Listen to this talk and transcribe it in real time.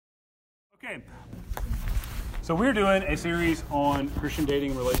Okay, so we're doing a series on Christian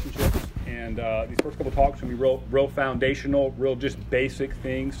dating and relationships, and these first couple talks are going to be real foundational, real just basic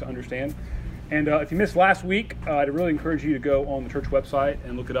things to understand. And if you missed last week, I'd really encourage you to go on the church website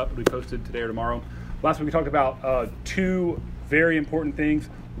and look it up. It'll be posted today or tomorrow. Last week we talked about two very important things.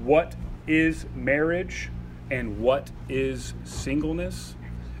 What is marriage and what is singleness?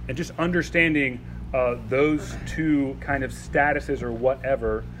 And just understanding those two kind of statuses or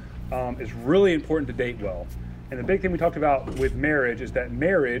whatever is really important to date well. And the big thing we talked about with marriage is that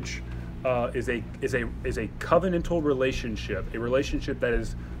marriage is a covenantal relationship, a relationship that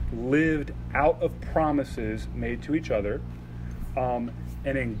is lived out of promises made to each other. And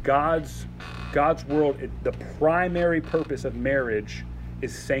in God's world, the primary purpose of marriage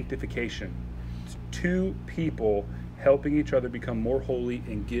is sanctification. It's two people helping each other become more holy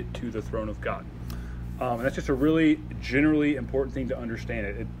and get to the throne of God. And that's just a really generally important thing to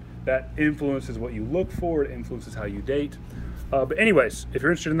understand. That influences what you look for. It influences how you date. But anyways, if you're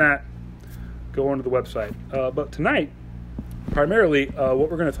interested in that, go onto the website. But tonight, primarily,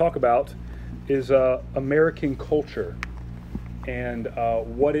 what we're going to talk about is American culture and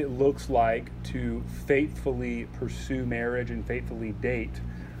what it looks like to faithfully pursue marriage and faithfully date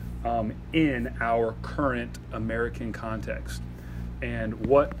in our current American context. And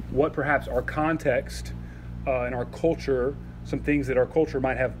what perhaps our context and our culture, some things that our culture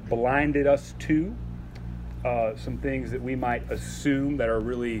might have blinded us to, some things that we might assume that are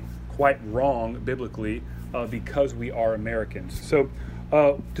really quite wrong biblically because we are Americans. So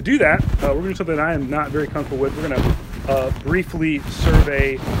to do that, we're going to do something that I am not very comfortable with. We're going to briefly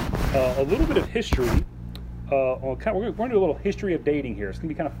survey a little bit of history. We're going to do a little history of dating here. It's going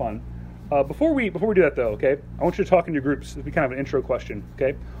to be kind of fun. Before we do that, though, okay, I want you to talk in your groups. It'll be kind of an intro question,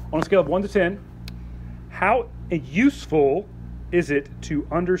 okay? On a scale of 1 to 10, how useful is it to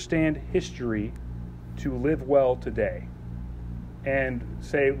understand history to live well today? And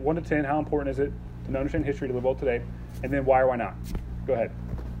say 1 to 10, how important is it to understand history to live well today? And then why or why not? Go ahead.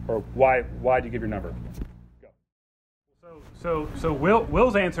 Or why do you give your number? Go. So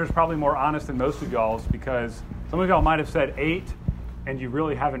Will's answer is probably more honest than most of y'all's, because some of y'all might have said 8, and you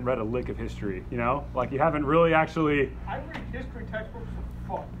really haven't read a lick of history, you know? Like you haven't really actually... I read history textbooks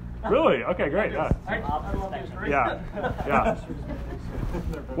for fun. Really? Okay, great. Yeah. I love history. Yeah.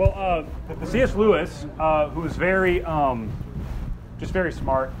 Well, C.S. Lewis, who was very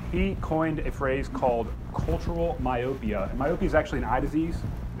smart, he coined a phrase called cultural myopia. And myopia is actually an eye disease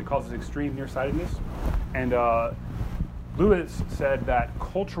that causes extreme nearsightedness. And Lewis said that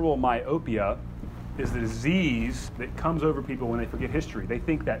cultural myopia is the disease that comes over people when they forget history. They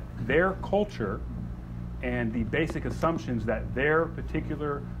think that their culture and the basic assumptions that their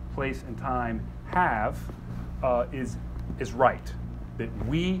particular place and time have is right. That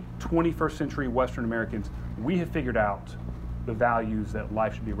we, 21st century Western Americans, we have figured out the values that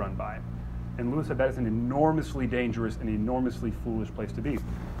life should be run by. And Lewis said that is an enormously dangerous and enormously foolish place to be.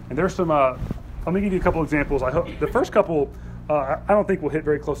 And there's some, let me give you a couple examples. I hope the first couple, I don't think will hit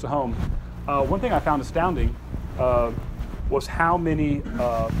very close to home. One thing I found astounding was how many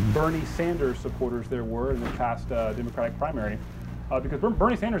Bernie Sanders supporters there were in the past Democratic primary. Because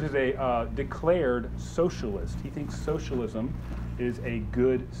Bernie Sanders is a declared socialist. He thinks socialism is a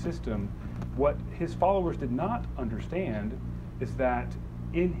good system. What his followers did not understand is that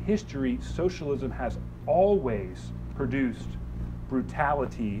in history, socialism has always produced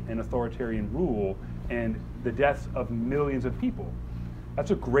brutality and authoritarian rule and the deaths of millions of people.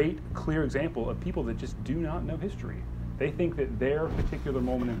 That's a great, clear example of people that just do not know history. They think that their particular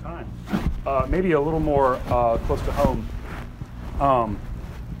moment in time, maybe a little more close to home,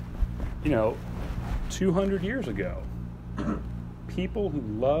 200 years ago, people who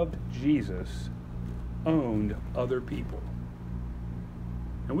loved Jesus owned other people.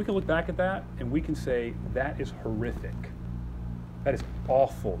 And we can look back at that and we can say that is horrific. That is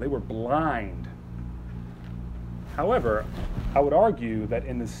awful. They were blind. However, I would argue that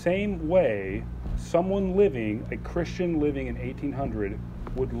in the same way, someone living, a Christian living in 1800,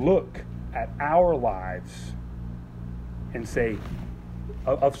 would look at our lives and say,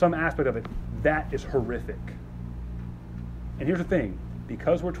 of some aspect of it, that is horrific. And here's the thing,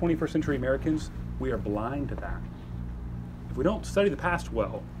 because we're 21st century Americans, we are blind to that. If we don't study the past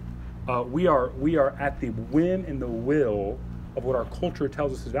well, we are at the whim and the will of what our culture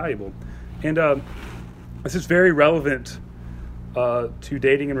tells us is valuable. And this is very relevant to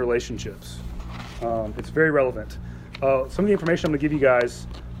dating and relationships. It's very relevant. Some of the information I'm going to give you guys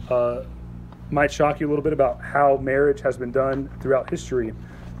might shock you a little bit about how marriage has been done throughout history.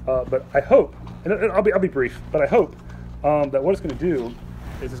 But I hope, and I'll be brief, but I hope that what it's going to do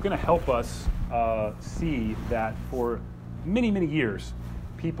is it's going to help us see that for many, many years,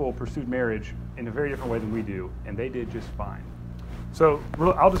 people pursued marriage in a very different way than we do, and they did just fine. So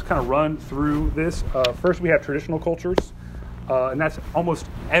I'll just kind of run through this. First, we have traditional cultures, and that's almost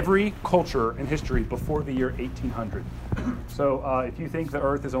every culture in history before the year 1800. So if you think the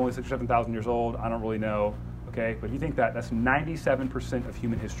Earth is only 6,000 or 7,000 years old, I don't really know, okay? But if you think that, that's 97% of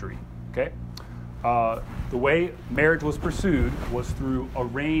human history, okay? The way marriage was pursued was through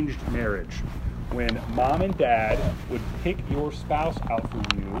arranged marriage, when mom and dad would pick your spouse out for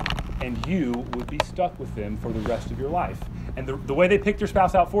you, and you would be stuck with them for the rest of your life. And the way they picked your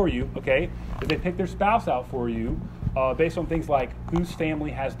spouse out for you, okay, is they picked their spouse out for you based on things like whose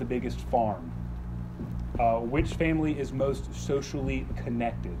family has the biggest farm, which family is most socially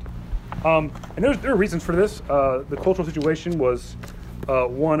connected. And there are reasons for this. The cultural situation was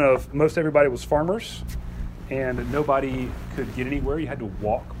one of most everybody was farmers, and nobody could get anywhere. You had to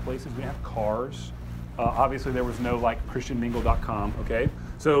walk places. We didn't have cars. Obviously, there was no like ChristianMingle.com, okay?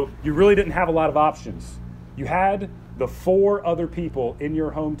 So you really didn't have a lot of options. You had the 4 other people in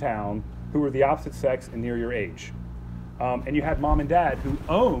your hometown who were the opposite sex and near your age. And you had mom and dad who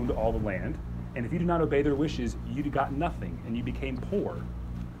owned all the land, and if you did not obey their wishes, you got nothing, and you became poor.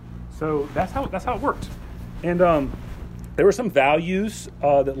 So that's how it worked. And there were some values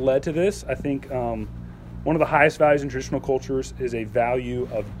that led to this. I think one of the highest values in traditional cultures is a value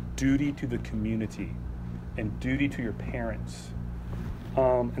of duty to the community and duty to your parents.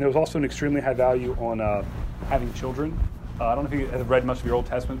 And there was also an extremely high value on having children. I don't know if you have read much of your Old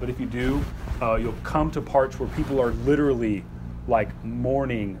Testament, but if you do, you'll come to parts where people are literally like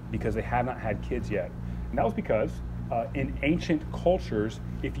mourning because they have not had kids yet. And that was because in ancient cultures,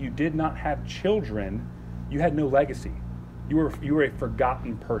 if you did not have children, you had no legacy. You were a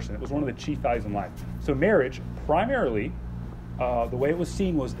forgotten person. It was one of the chief values in life. So marriage, primarily, the way it was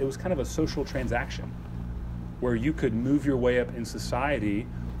seen was it was kind of a social transaction where you could move your way up in society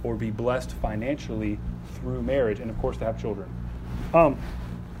or be blessed financially through marriage, and of course to have children. And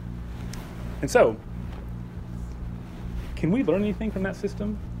so, can we learn anything from that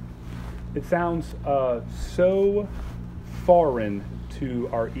system? It sounds so foreign to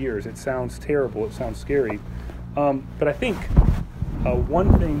our ears. It sounds terrible. It sounds scary. But I think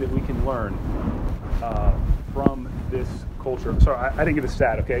one thing that we can learn from this culture, sorry, I didn't give a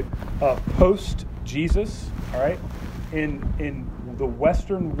stat, okay? Post-Jesus, all right, in the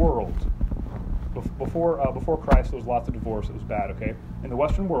Western world, before Christ, there was lots of divorce. It was bad, okay? In the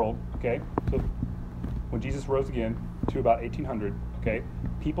Western world, okay, so when Jesus rose again to about 1800, okay,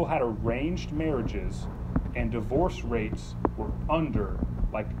 people had arranged marriages, and divorce rates were under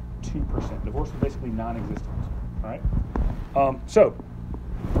like 2%. Divorce was basically non-existent, all right? So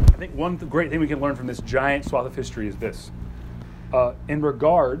I think one great thing we can learn from this giant swath of history is this. In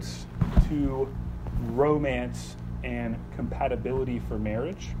regards to romance and compatibility for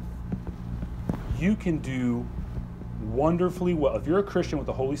marriage, you can do wonderfully well. If you're a Christian with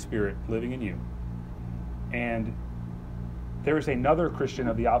the Holy Spirit living in you, and there is another Christian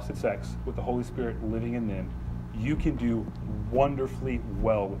of the opposite sex with the Holy Spirit living in them, you can do wonderfully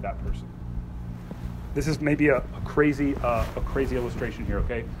well with that person. This is maybe a crazy illustration here,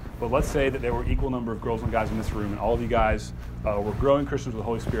 okay? But let's say that there were equal number of girls and guys in this room, and all of you guys were growing Christians with the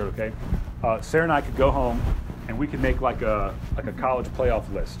Holy Spirit, okay? Sarah and I could go home, and we could make like a college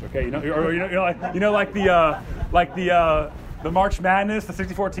playoff list, okay? Like the March Madness, the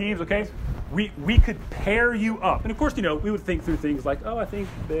 64 teams, okay? We could pair you up, and of course, we would think through things like, oh, I think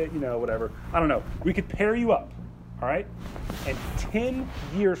that, whatever. I don't know. We could pair you up, all right? And 10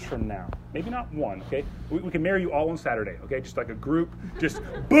 years from now, maybe not one, okay? We can marry you all on Saturday, okay? Just like a group, just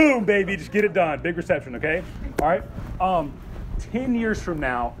boom, baby, just get it done. Big reception, okay? All right? 10 years from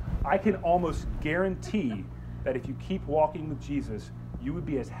now, I can almost guarantee that if you keep walking with Jesus, you would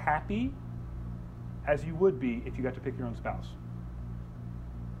be as happy as you would be if you got to pick your own spouse.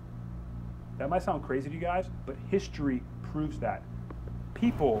 That might sound crazy to you guys, but history proves that.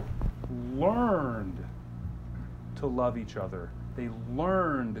 People learned to love each other. They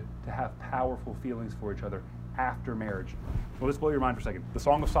learned to have powerful feelings for each other after marriage. Well, let's blow your mind for a second. The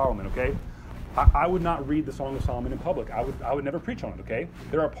Song of Solomon, okay? I would not read the Song of Solomon in public. I would never preach on it, okay?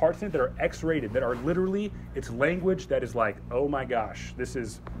 There are parts in it that are X-rated, that are literally, it's language that is like, oh my gosh, this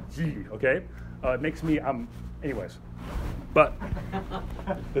is, okay? It makes me, anyways. But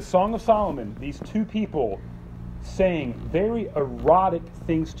the Song of Solomon, these two people saying very erotic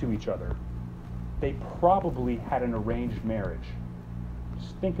things to each other, they probably had an arranged marriage.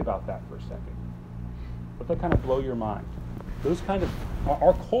 Just think about that for a second. Let that kind of blow your mind.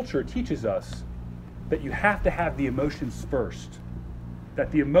 Our culture teaches us that you have to have the emotions first.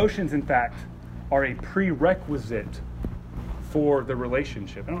 that the emotions, in fact, are a prerequisite for the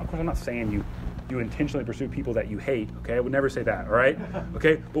relationship. And of course, I'm not saying you intentionally pursue people that you hate, okay? I would never say that, all right?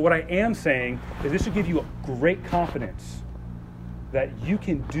 Okay? But what I am saying is this should give you a great confidence that you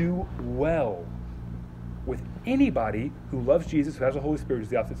can do well with anybody who loves Jesus, who has the Holy Spirit, who's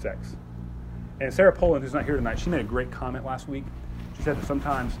the opposite sex. And Sarah Poland, who's not here tonight, she made a great comment last week. She said that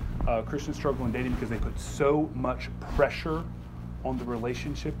sometimes Christians struggle in dating because they put so much pressure on the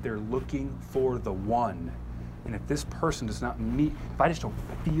relationship, they're looking for the one. And if this person does not meet, if I just don't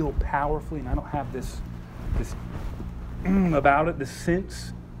feel powerfully and I don't have this about it, this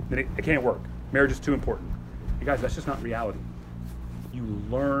sense, then it can't work. Marriage is too important. You guys, that's just not reality. You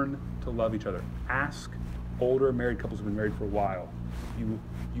learn to love each other. Ask older married couples who've been married for a while.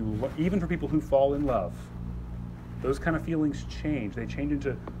 Even for people who fall in love, those kind of feelings change. They change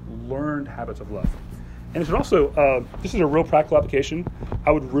into learned habits of love. And it should also, this is a real practical application.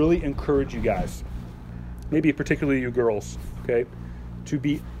 I would really encourage you guys, maybe particularly you girls, okay, to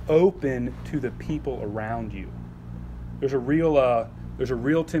be open to the people around you. There's a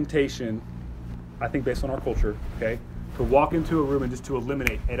real temptation, I think, based on our culture, okay, to walk into a room and just to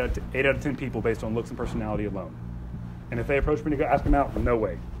eliminate 8 out of 10 people based on looks and personality alone. And if they approach me to go ask them out, no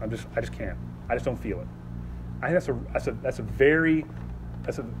way. I just can't. I just don't feel it. I think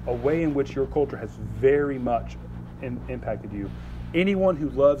that's a way in which your culture has very much impacted you. Anyone who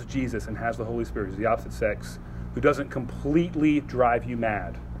loves Jesus and has the Holy Spirit, who's the opposite sex, who doesn't completely drive you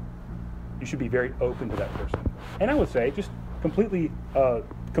mad, you should be very open to that person. And I would say, just completely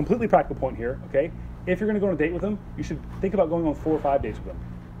practical point here, okay? If you're going to go on a date with them, you should think about going on 4 or 5 dates with them,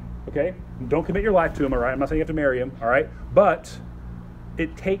 okay? Don't commit your life to them, all right? I'm not saying you have to marry them, all right? But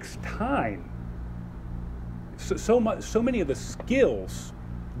it takes time. So many of the skills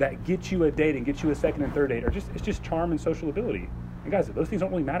that get you a date and get you a second and third date it's just charm and social ability. And guys, those things don't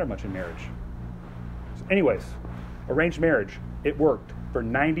really matter much in marriage. So anyways, arranged marriage, it worked for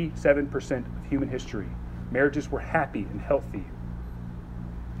 97% of human history. Marriages were happy and healthy.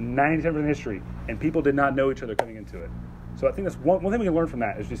 97% of history, and people did not know each other coming into it. So I think that's one thing we can learn from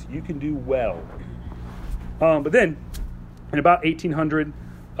that is just you can do well. But then, in about 1800,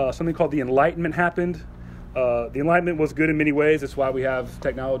 something called the Enlightenment happened. The Enlightenment was good in many ways. That's why we have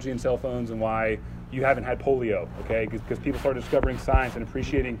technology and cell phones and why you haven't had polio, okay? Because people started discovering science and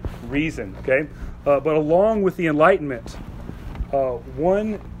appreciating reason, okay? But along with the Enlightenment,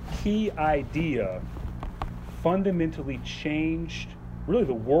 one key idea fundamentally changed really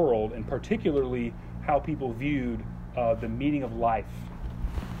the world and particularly how people viewed the meaning of life.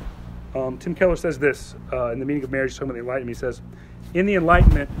 Tim Keller says this in The Meaning of Marriage, talking about the Enlightenment. He says, in the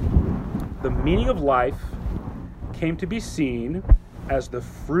Enlightenment, the meaning of life came to be seen as the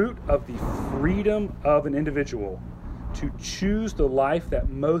fruit of the freedom of an individual to choose the life that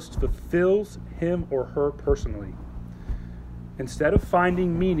most fulfills him or her personally. Instead of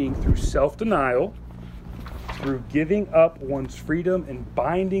finding meaning through self-denial, through giving up one's freedom and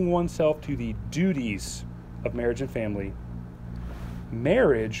binding oneself to the duties of marriage and family,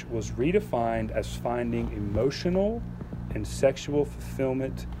 marriage was redefined as finding emotional and sexual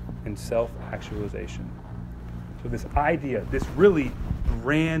fulfillment and self-actualization. So this idea, this really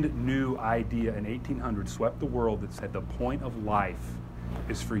brand new idea in 1800 swept the world that said the point of life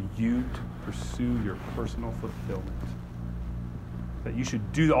is for you to pursue your personal fulfillment. That you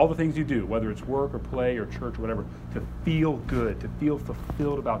should do all the things you do, whether it's work or play or church or whatever, to feel good, to feel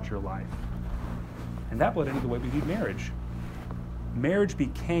fulfilled about your life. And that bled into the way we viewed marriage. Marriage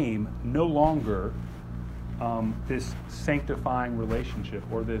became no longer this sanctifying relationship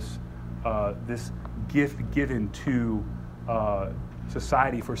or this gift given to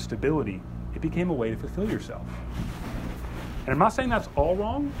society for stability. It became a way to fulfill yourself. And I'm not saying that's all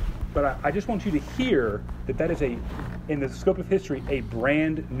wrong, but I just want you to hear that is in the scope of history, a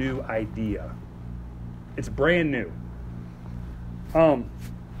brand new idea. It's brand new.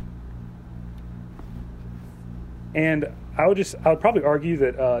 And I would probably argue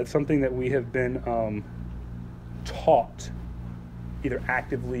that it's something that we have been taught either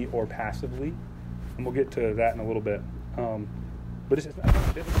actively or passively. And we'll get to that in a little bit. But it's not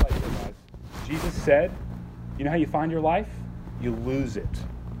a biblical idea, guys. Jesus said, you know how you find your life? You lose it.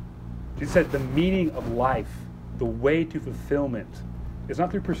 Jesus said the meaning of life, the way to fulfillment, is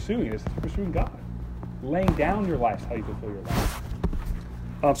not through pursuing it, it's through pursuing God. Laying down your life is how you fulfill your life.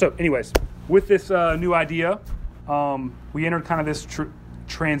 So anyways, with this new idea, we entered kind of this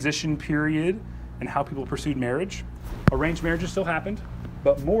transition period in how people pursued marriage. Arranged marriages still happened,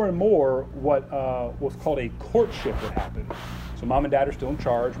 but more and more what was called a courtship would happen. So mom and dad are still in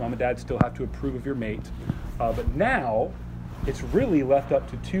charge. Mom and dad still have to approve of your mate. But now it's really left up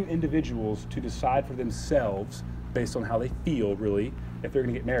to two individuals to decide for themselves, based on how they feel, really, if they're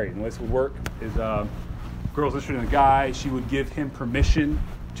going to get married. And the way this would work is girl's interested in a guy. She would give him permission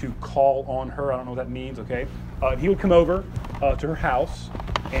to call on her. I don't know what that means, okay? He would come over to her house,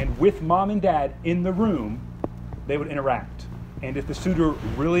 and with mom and dad in the room, they would interact. And if the suitor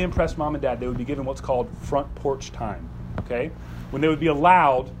really impressed mom and dad, they would be given what's called front porch time, okay? When they would be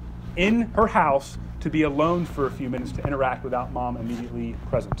allowed in her house to be alone for a few minutes to interact without mom immediately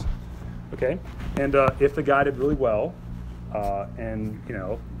present, okay? And if the guy did really well, and,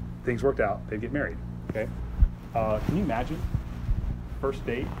 things worked out, they'd get married, okay? Can you imagine first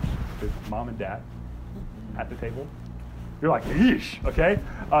date with mom and dad at the table? You're like, yeesh, okay?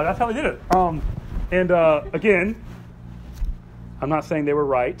 That's how they did it. Again, I'm not saying they were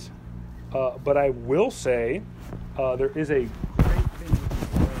right, but I will say there is a great thing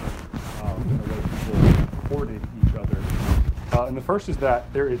in the way people courted each other. And the first is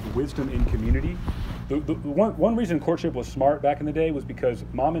that there is wisdom in community. The one reason courtship was smart back in the day was because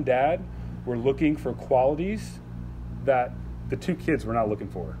mom and dad were looking for qualities that the two kids were not looking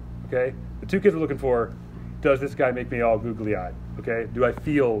for, okay? The two kids were looking for, does this guy make me all googly-eyed, okay? Do I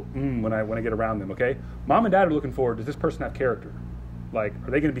feel when I get around them, okay? Mom and dad are looking for, does this person have character? Like,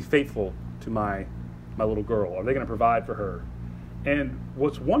 are they going to be faithful to my little girl? Are they going to provide for her? And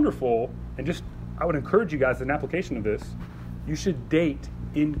what's wonderful, and just I would encourage you guys as an application of this, you should date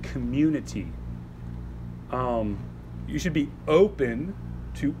in community. You should be open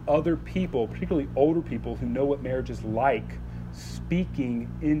to other people, particularly older people who know what marriage is like, speaking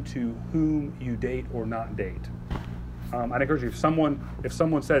into whom you date or not date. I'd encourage you, if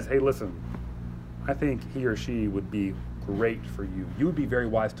someone says, hey, listen, I think he or she would be great for you, you would be very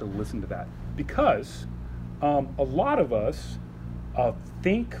wise to listen to that. Because a lot of us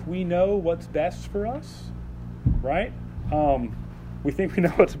think we know what's best for us, right? We think we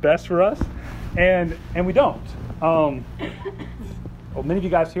know what's best for us, and we don't. Well, many of you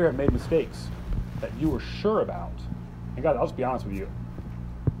guys here have made mistakes that you were sure about. And guys, I'll just be honest with you.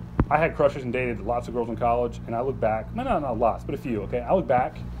 I had crushes and dated lots of girls in college, and I look back, not lots, but a few, okay? I look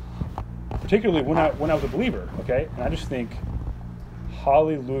back, particularly when I was a believer, okay? And I just think,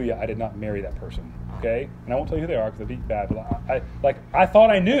 hallelujah, I did not marry that person, okay? And I won't tell you who they are because they'd be bad, but I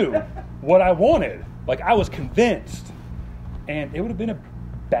thought I knew what I wanted. Like, I was convinced. And it would have been a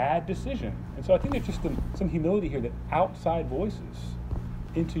bad decision. And so I think there's just some humility here that outside voices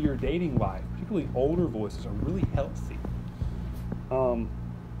into your dating life, particularly older voices, are really healthy.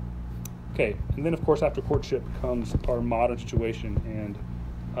 Okay, and then of course after courtship comes our modern situation and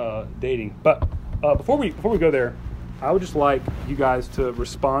dating. But before we go there, I would just like you guys to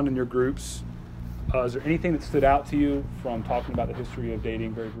respond in your groups. Is there anything that stood out to you from talking about the history of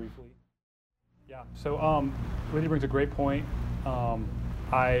dating very briefly? Yeah, so Lydia brings a great point.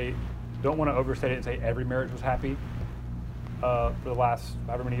 I don't want to overstate it and say every marriage was happy for the last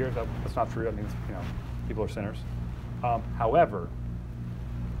however many years. That's not true. I mean, people are sinners. However,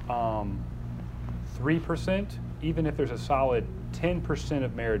 3%, even if there's a solid 10%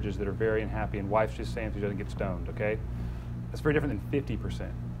 of marriages that are very unhappy and wife's just saying she doesn't get stoned, okay? That's very different than 50%,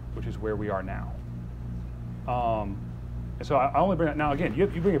 which is where we are now. And so I only bring that, now again, you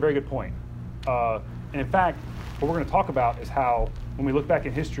bring a very good point. And in fact, what we're going to talk about is how, when we look back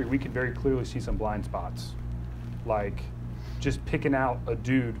in history, we can very clearly see some blind spots. Like, just picking out a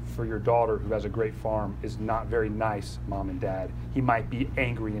dude for your daughter who has a great farm is not very nice, mom and dad. He might be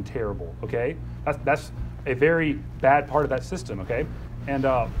angry and terrible, okay? That's a very bad part of that system, okay? And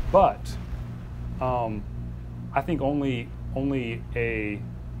but I think it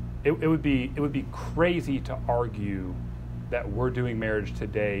would be crazy to argue that we're doing marriage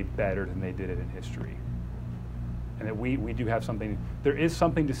today better than they did it in history. And that we do have something, there is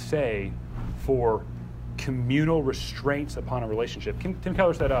something to say for communal restraints upon a relationship. Tim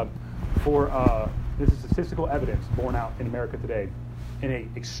Keller said, this is statistical evidence borne out in America today, in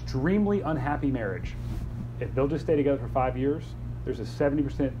an extremely unhappy marriage, if they'll just stay together for 5 years, there's a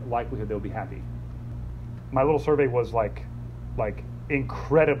 70% likelihood they'll be happy. My little survey was like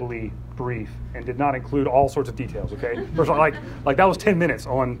incredibly brief and did not include all sorts of details, okay? First of all, like that was 10 minutes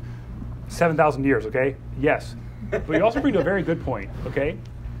on 7,000 years, okay? Yes. But you also bring to a very good point, okay?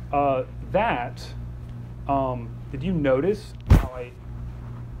 Did you notice how I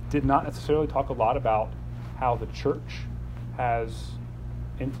did not necessarily talk a lot about how the church has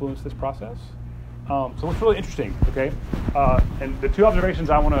influenced this process? So what's really interesting, okay? And the two observations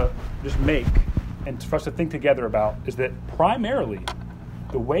I want to just make and for us to think together about is that primarily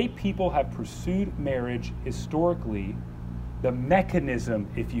the way people have pursued marriage historically, the mechanism,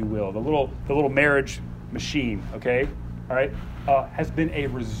 if you will, the little marriage machine, okay, all right, has been a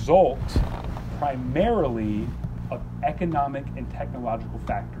result primarily of economic and technological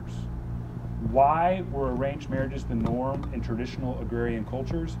factors. Why were arranged marriages the norm in traditional agrarian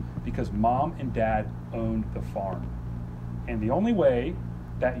cultures? Because mom and dad owned the farm. And the only way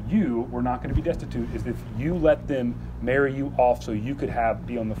that you were not going to be destitute is if you let them marry you off so you could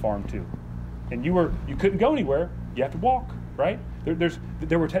be on the farm too. And you couldn't go anywhere. You have to walk, right?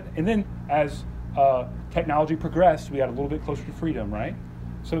 And then as technology progressed, we got a little bit closer to freedom, right?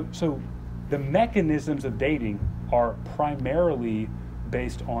 So the mechanisms of dating are primarily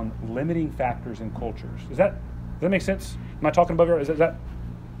based on limiting factors in cultures. Does that make sense? Am I talking above you? Is that?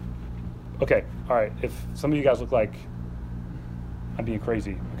 Okay, all right. If some of you guys look like I'm being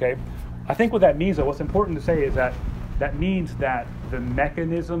crazy, okay? I think what that means, though, what's important to say is that means that the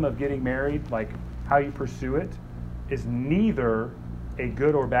mechanism of getting married, like how you pursue it, is neither a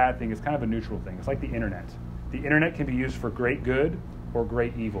good or bad thing. It's kind of a neutral thing. It's like the internet. The internet can be used for great good or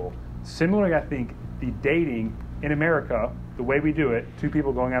great evil. Similarly, I think the dating in America, the way we do it, two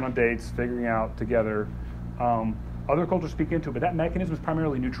people going out on dates, figuring out together, other cultures speak into it, but that mechanism is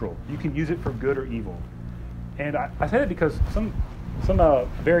primarily neutral. You can use it for good or evil. And I say that because some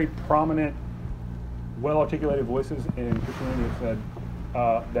very prominent, well-articulated voices in Christianity have said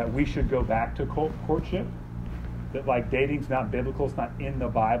that we should go back to courtship, that like dating's not biblical, it's not in the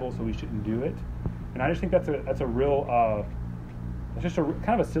Bible, so we shouldn't do it. And I just think that's a real, it's just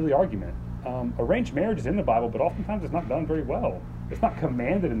kind of a silly argument. Arranged marriage is in the Bible, but oftentimes it's not done very well. It's not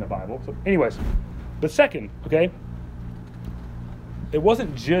commanded in the Bible. So anyways, but second, okay, it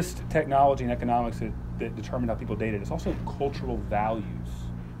wasn't just technology and economics that determined how people dated. It's also cultural values.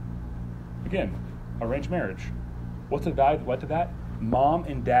 Again, arranged marriage. What's the value? What to that? Mom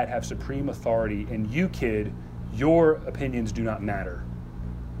and dad have supreme authority, and you, kid, your opinions do not matter.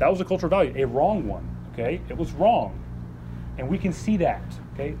 That was a cultural value, a wrong one, okay? It was wrong. And we can see that,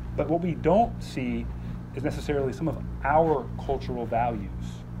 okay? But what we don't see is necessarily some of our cultural values.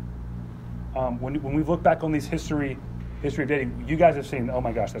 When we look back on these history of dating, you guys have seen, oh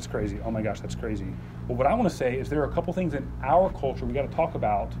my gosh, that's crazy. Oh my gosh, that's crazy. But what I want to say is there are a couple things in our culture we got to talk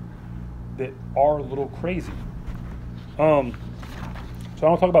about that are a little crazy. So I want to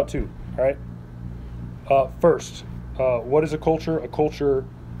talk about two, all right? First, what is a culture? A culture,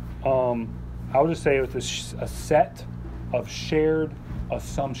 I would just say it's a set of shared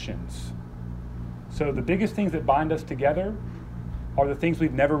assumptions. So the biggest things that bind us together are the things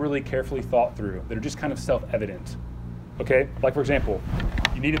we've never really carefully thought through, that are just kind of self-evident. Okay? Like, for example,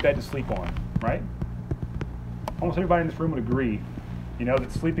 you need a bed to sleep on, right? Almost everybody in this room would agree,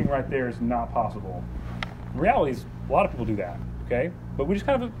 that sleeping right there is not possible. In reality, a lot of people do that, okay? But we've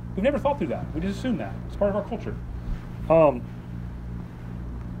never thought through that. We just assume that. It's part of our culture. But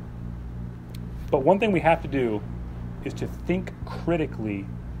one thing we have to do is to think critically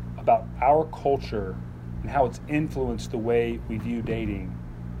about our culture and how it's influenced the way we view dating,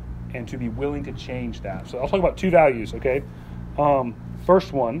 and to be willing to change that. So I'll talk about two values, okay?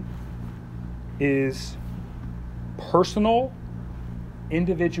 First one is personal,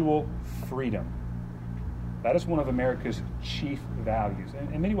 individual freedom. That is one of America's chief values.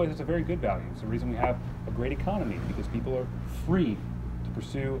 And in many ways, it's a very good value. It's the reason we have a great economy, because people are free to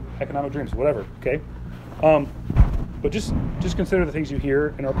pursue economic dreams, whatever, okay? But just consider the things you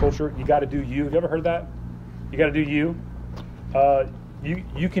hear in our culture. You got to do you. Have you ever heard that? You got to do you.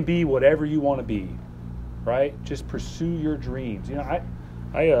 You can be whatever you want to be, right? Just pursue your dreams.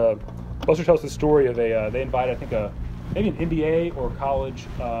 Buster tells the story of they invited, I think, maybe an NBA or college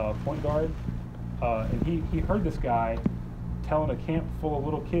point guard, and he heard this guy telling a camp full of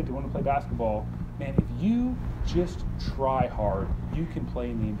little kids who want to play basketball, man, if you just try hard, you can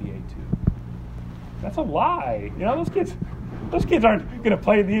play in the NBA too. That's a lie. Those kids aren't going to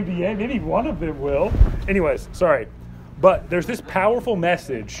play in the NBA. Maybe one of them will. Anyways, sorry. But there's this powerful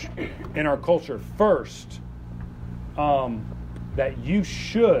message in our culture. First, that you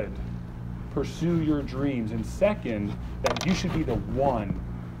should pursue your dreams. And second, that you should be the one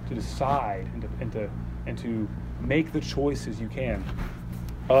to decide and to make the choices you can.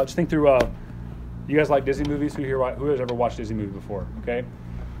 Just think through, you guys like Disney movies? Who has ever watched a Disney movie before? Okay.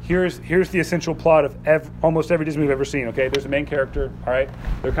 Here's the essential plot of almost every Disney movie I've ever seen, okay? There's a main character, all right?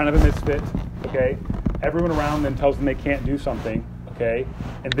 They're kind of a misfit, okay? Everyone around them tells them they can't do something, okay?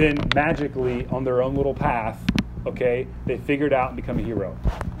 And then magically, on their own little path, okay, they figure it out and become a hero.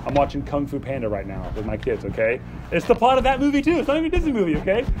 I'm watching Kung Fu Panda right now with my kids, okay? It's the plot of that movie, too. It's not even a Disney movie,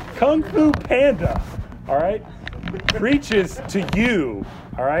 okay? Kung Fu Panda, all right? Preaches to you,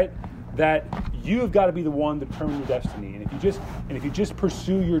 all right, that you have got to be the one to determine your destiny. And if you just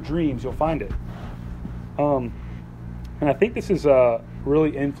pursue your dreams, you'll find it. And I think this has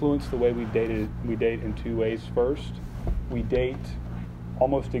really influenced the way we date in two ways. First, we date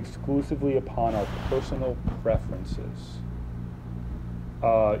almost exclusively upon our personal preferences.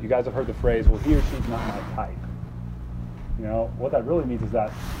 You guys have heard the phrase, well, he or she's not my type. You know, what that really means is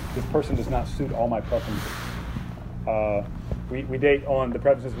that this person does not suit all my preferences. We date on the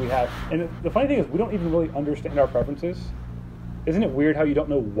preferences we have. And the funny thing is, we don't even really understand our preferences. Isn't it weird how you don't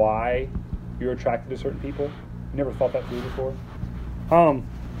know why you're attracted to certain people? You never thought that through before? And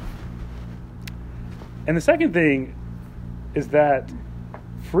the second thing is that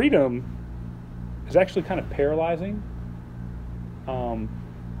freedom is actually kind of paralyzing.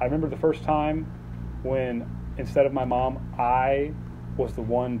 I remember the first time when, instead of my mom, I was the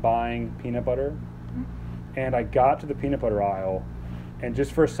one buying peanut butter. And I got to the peanut butter aisle, and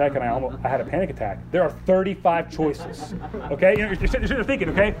just for a second, I had a panic attack. There are 35 choices. Okay, you're sitting there thinking,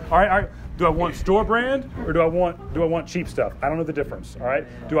 okay, all right. Do I want store brand or do I want cheap stuff? I don't know the difference. All right.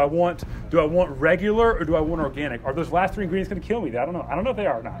 Do I want regular or do I want organic? Are those last three ingredients going to kill me? I don't know. I don't know if they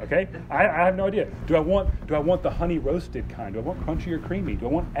are or not. Okay. I have no idea. Do I want the honey roasted kind? Do I want crunchy or creamy? Do I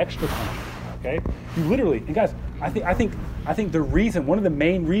want extra crunchy? Okay. You literally, and guys, I think the reason, one of the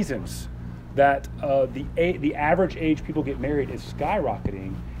main reasons that the average age people get married is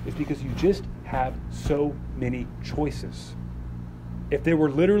skyrocketing is because you just have so many choices. If there were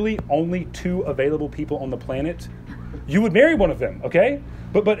literally only 2 available people on the planet, you would marry one of them, okay?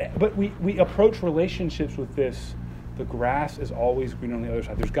 But we approach relationships with this, the grass is always green on the other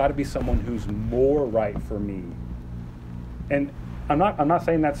side. There's got to be someone who's more right for me. And I'm not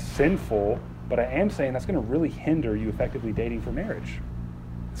saying that's sinful, but I am saying that's going to really hinder you effectively dating for marriage.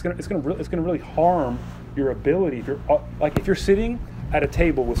 It's going to really harm your ability. If you're sitting at a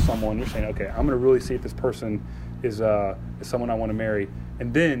table with someone, you're saying, okay, I'm going to really see if this person is someone I want to marry,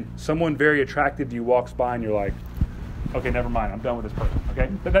 and then someone very attractive to you walks by, and you're like, okay, never mind, I'm done with this person. Okay,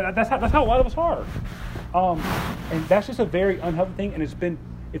 but that's how a lot of us are, and that's just a very unhealthy thing, and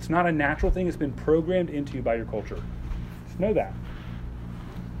it's not a natural thing. It's been programmed into you by your culture. Just know that.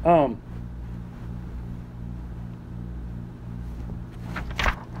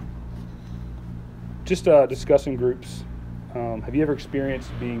 Just discussing groups. Have you ever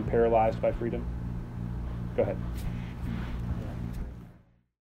experienced being paralyzed by freedom? Go ahead.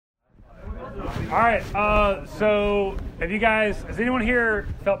 All right. So, has anyone here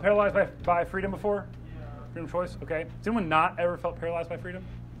felt paralyzed by freedom before? Freedom of choice? Okay. Has anyone not ever felt paralyzed by freedom?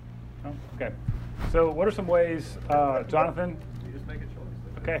 No? Okay. So, what are some ways, Jonathan? You just make a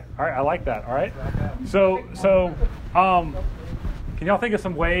choice. Okay. All right. I like that. All right. So, can y'all think of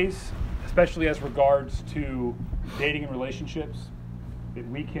some ways, especially as regards to dating and relationships, that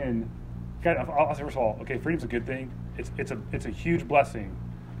we can? I'll say first of all, okay, freedom's a good thing. It's a huge blessing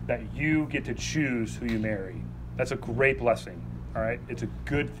that you get to choose who you marry. That's a great blessing. All right, it's a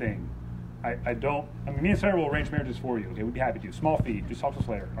good thing. Me and Sarah will arrange marriages for you. Okay, we'd be happy to. Small fee. Just talk to us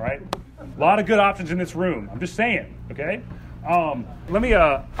later. All right. A lot of good options in this room. I'm just saying. Okay. Let me.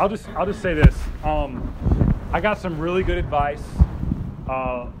 I'll just say this. I got some really good advice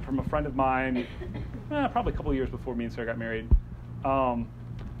from a friend of mine, probably a couple of years before me and Sarah got married. And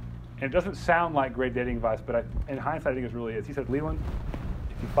it doesn't sound like great dating advice, but in hindsight, I think it really is. He said, Leland,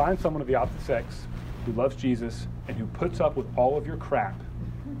 if you find someone of the opposite sex who loves Jesus and who puts up with all of your crap,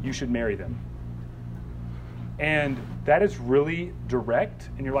 you should marry them. And that is really direct.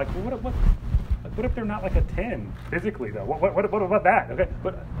 And you're like, well, what if they're not like a 10 physically, though? What about that? Okay,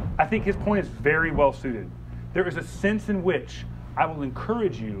 but I think his point is very well suited. There is a sense in which I will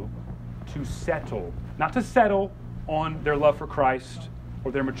encourage you to settle, not to settle on their love for Christ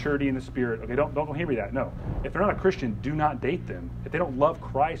or their maturity in the Spirit. Okay, don't hear me that. No. If they're not a Christian, do not date them. If they don't love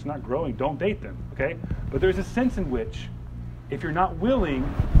Christ, not growing, don't date them. Okay? But there's a sense in which, if you're not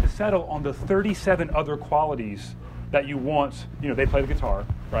willing to settle on the 37 other qualities that you want, they play the guitar,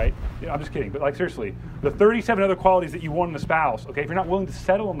 right? I'm just kidding, but seriously, the 37 other qualities that you want in a spouse, okay, if you're not willing to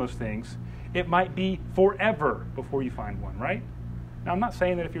settle on those things, it might be forever before you find one, right? Now, I'm not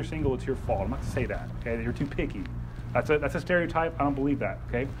saying that if you're single, it's your fault. I'm not to say that, okay, that you're too picky. That's a stereotype. I don't believe that,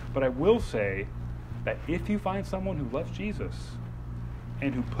 okay? But I will say that if you find someone who loves Jesus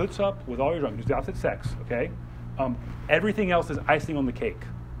and who puts up with all your junk, who's the opposite sex, okay, everything else is icing on the cake.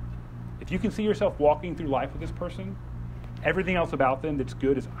 If you can see yourself walking through life with this person, everything else about them that's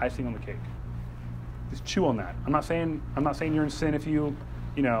good is icing on the cake. Just chew on that. I'm not saying you're in sin if you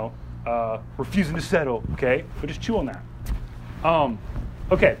refusing to settle, okay? But just chew on that.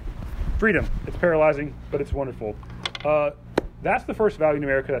 Okay, freedom. It's paralyzing, but it's wonderful. That's the first value in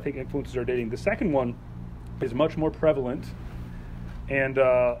America that I think influences our dating. The second one is much more prevalent and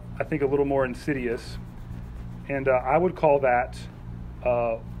I think a little more insidious. And I would call that,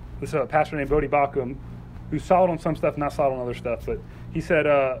 this is a pastor named Bodhi Bakum, who's solid on some stuff, not solid on other stuff, but he said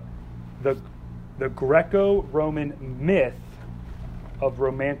the Greco-Roman myth of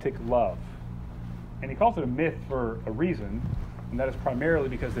romantic love. And he calls it a myth for a reason, and that is primarily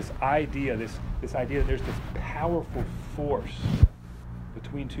because this idea that there's this powerful force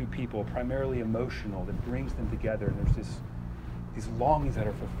between two people, primarily emotional, that brings them together, and there's these longings that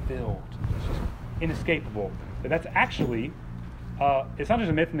are fulfilled. It's just inescapable. But that's actually, it's not just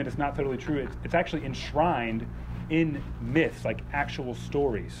a myth and that it's not totally true, it's actually enshrined in myths, like actual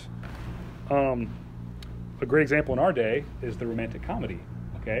stories. A great example in our day is the romantic comedy,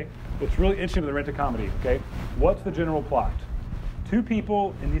 okay? What's really interesting with the romantic comedy, okay? What's the general plot? Two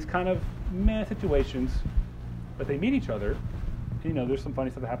people in these kind of meh situations, but they meet each other. You know, there's some funny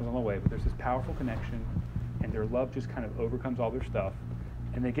stuff that happens on the way, but there's this powerful connection, and their love just kind of overcomes all their stuff,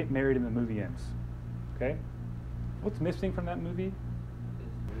 and they get married and the movie ends, okay? What's missing from that movie?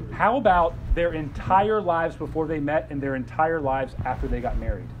 How about their entire lives before they met and their entire lives after they got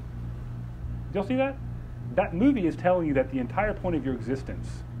married? Did y'all see that? That movie is telling you that the entire point of your existence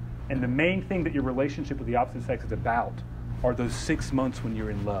and the main thing that your relationship with the opposite sex is about are those 6 months when you're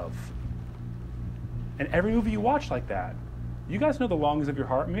in love. And every movie you watch like that, you guys know the longings of your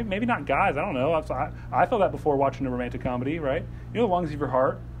heart. Maybe not guys, I don't know. I felt that before watching a romantic comedy, right? You know the longings of your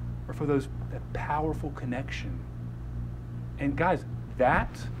heart are for that powerful connection. And guys,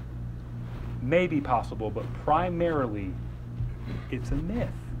 that may be possible, but primarily it's a myth.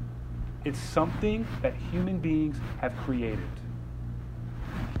 It's something that human beings have created.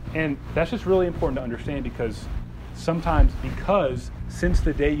 And that's just really important to understand because since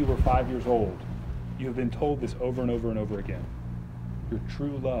the day you were 5 years old, you have been told this over and over and over again. Your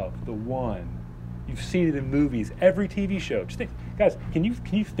true love, the one. You've seen it in movies, every TV show. Just think, guys, can you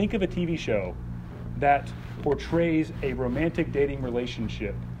think of a TV show that portrays a romantic dating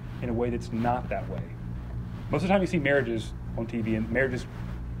relationship in a way that's not that way? Most of the time you see marriages on TV, and marriages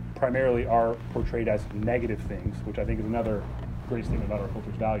primarily are portrayed as negative things, which I think is another great statement about our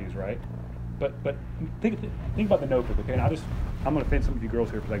culture's values, right? But think about The Notebook, okay? And I'm going to offend some of you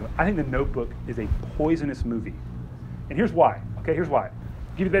girls here for a second. I think The Notebook is a poisonous movie. And here's why, okay? Here's why.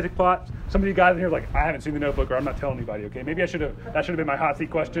 Give you the basic plot. Some of you guys in here are like, I haven't seen The Notebook, or I'm not telling anybody, okay? Maybe that should have been my hot seat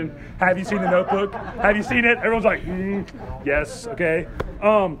question. Have you seen The Notebook? Have you seen it? Everyone's like, yes, okay?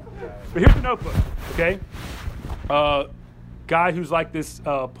 But here's The Notebook, okay? Guy who's like this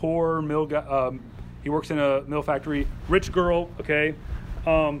poor mill guy, he works in a mill factory, rich girl, okay?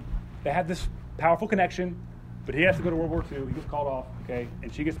 They have this powerful connection, but he has to go to World War II. He gets called off, okay?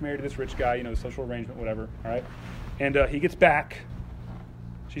 And she gets married to this rich guy, you know, social arrangement, whatever, all right? And he gets back.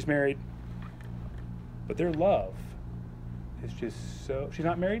 She's married. But their love is just so... She's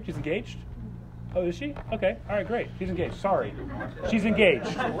not married? She's engaged? Oh, is she? Okay. All right, great. She's engaged. Sorry. She's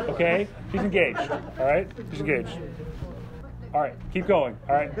engaged, okay? She's engaged, all right? She's engaged. All right, keep going.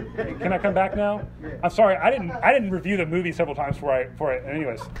 All right, can I come back now? I'm sorry, I didn't review the movie several times before I.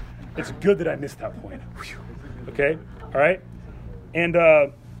 Anyways, it's good that I missed that point. Whew. Okay, all right, and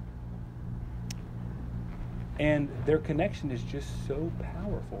their connection is just so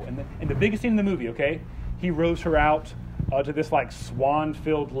powerful. And the biggest scene in the movie, okay, he rows her out to this like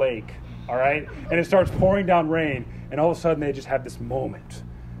swan-filled lake. All right, and it starts pouring down rain, and all of a sudden they just have this moment.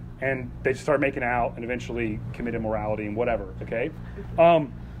 And they just start making out and eventually commit immorality and whatever, okay?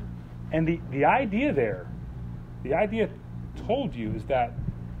 And the idea there, the idea told you is that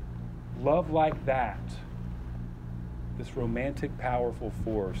love like that, this romantic, powerful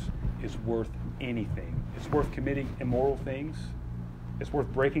force, is worth anything. It's worth committing immoral things. It's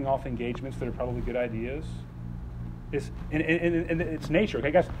worth breaking off engagements that are probably good ideas. It's it's nature, okay,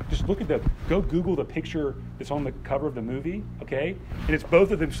 guys? Just go Google the picture that's on the cover of the movie, okay? And it's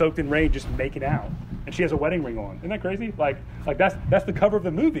both of them soaked in rain, just making out, and she has a wedding ring on. Isn't that crazy? Like that's the cover of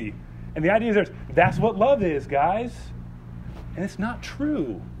the movie, and the idea is that's what love is, guys, and it's not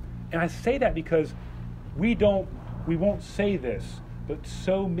true. And I say that because we won't say this, but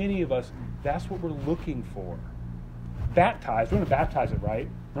so many of us, that's what we're looking for. Baptized, we're going to baptize it, right?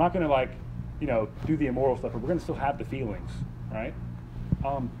 We're not going to do the immoral stuff, but we're going to still have the feelings, right?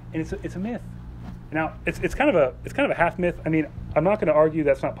 And it's a myth. Now, it's kind of a half myth. I mean, I'm not going to argue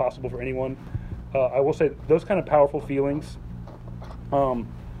that's not possible for anyone. I will say those kind of powerful feelings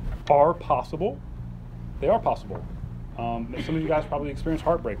are possible. They are possible. Some of you guys probably experienced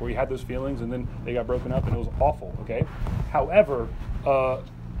heartbreak where you had those feelings and then they got broken up and it was awful, okay? However,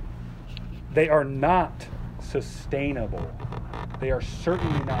 they are not sustainable. They are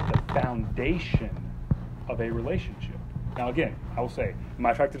certainly not the foundation of a relationship. Now again, I will say, am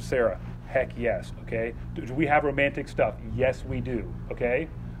I attracted to Sarah? Heck yes, okay? Do we have romantic stuff? Yes, we do, okay?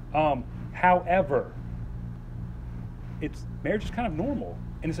 However, marriage is kind of normal,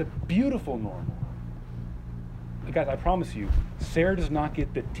 and it's a beautiful normal. Guys, I promise you, Sarah does not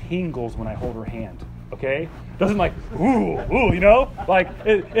get the tingles when I hold her hand, okay? Doesn't like, ooh, you know? Like,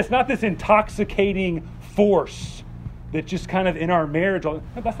 it's not this intoxicating force that's just kind of in our marriage. No,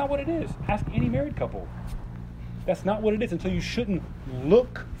 that's not what it is. Ask any married couple. That's not what it is, and so you shouldn't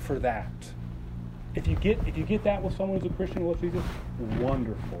look for that. If you get that with someone who's a Christian who loves Jesus,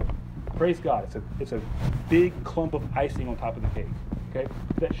 wonderful. Praise God. It's a big clump of icing on top of the cake, okay?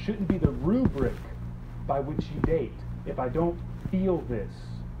 That shouldn't be the rubric by which you date. If I don't feel this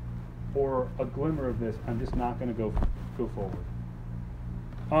or a glimmer of this, I'm just not going to go forward.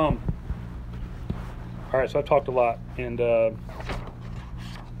 All right, so I've talked a lot, and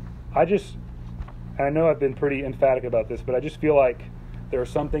I know I've been pretty emphatic about this, but I just feel like there are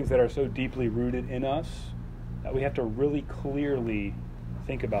some things that are so deeply rooted in us that we have to really clearly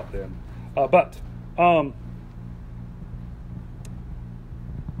think about them. But I'm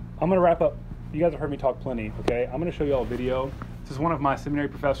going to wrap up. You guys have heard me talk plenty, okay? I'm going to show you all a video. This is one of my seminary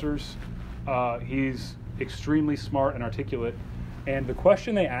professors. He's extremely smart and articulate. And the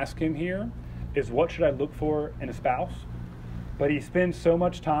question they ask him here is, what should I look for in a spouse? But he spends so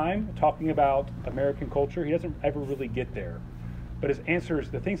much time talking about American culture, he doesn't ever really get there. But his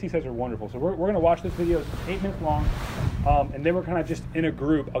answers, the things he says are wonderful. So we're going to watch this video. It's 8 minutes long. And then we're kind of just in a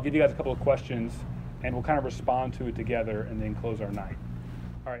group. I'll give you guys a couple of questions, and we'll kind of respond to it together and then close our night.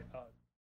 All right.